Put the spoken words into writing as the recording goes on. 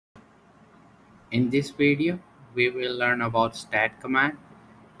In this video, we will learn about stat command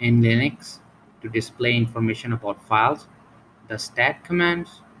in Linux to display information about files. The stat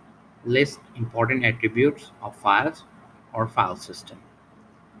commands list important attributes of files or file system.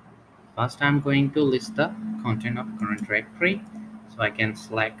 First, I'm going to list the content of current directory. So I can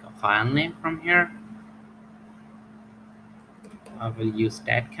select a file name from here. I will use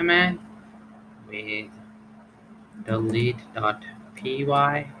stat command with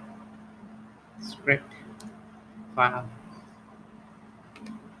delete.py script file.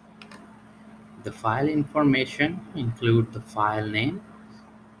 The file information include the file name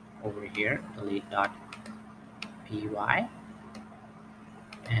over here, delete.py,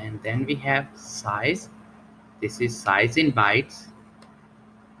 and then we have size. This is size in bytes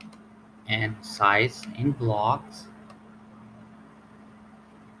and size in blocks,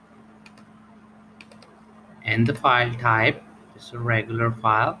 and the file type is a regular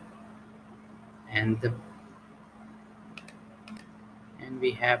file, and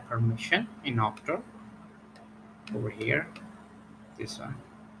we have permission in octal over here, this one,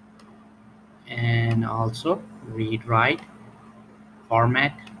 and also read write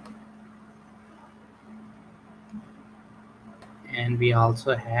format, and we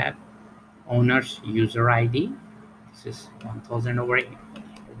also have owner's user ID. This is 1000 over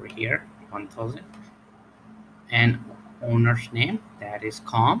here 1000, and owner's name, that is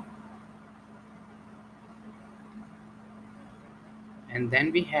com, and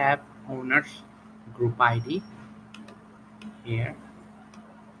then we have owner's group ID here,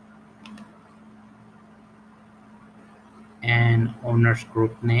 and owner's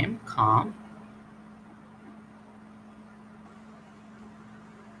group name com,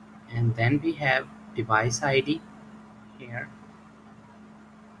 and then we have device ID here,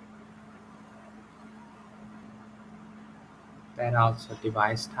 that also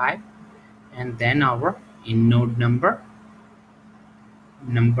device type, and then our inode number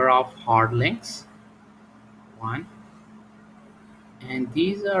of hard links 1, and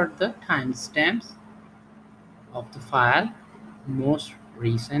these are the timestamps of the file, most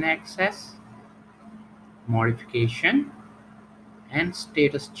recent access, modification, and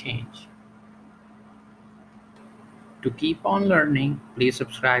status change. To keep on learning, please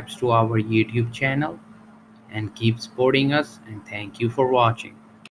subscribe to our YouTube channel and keep supporting us, and thank you for watching.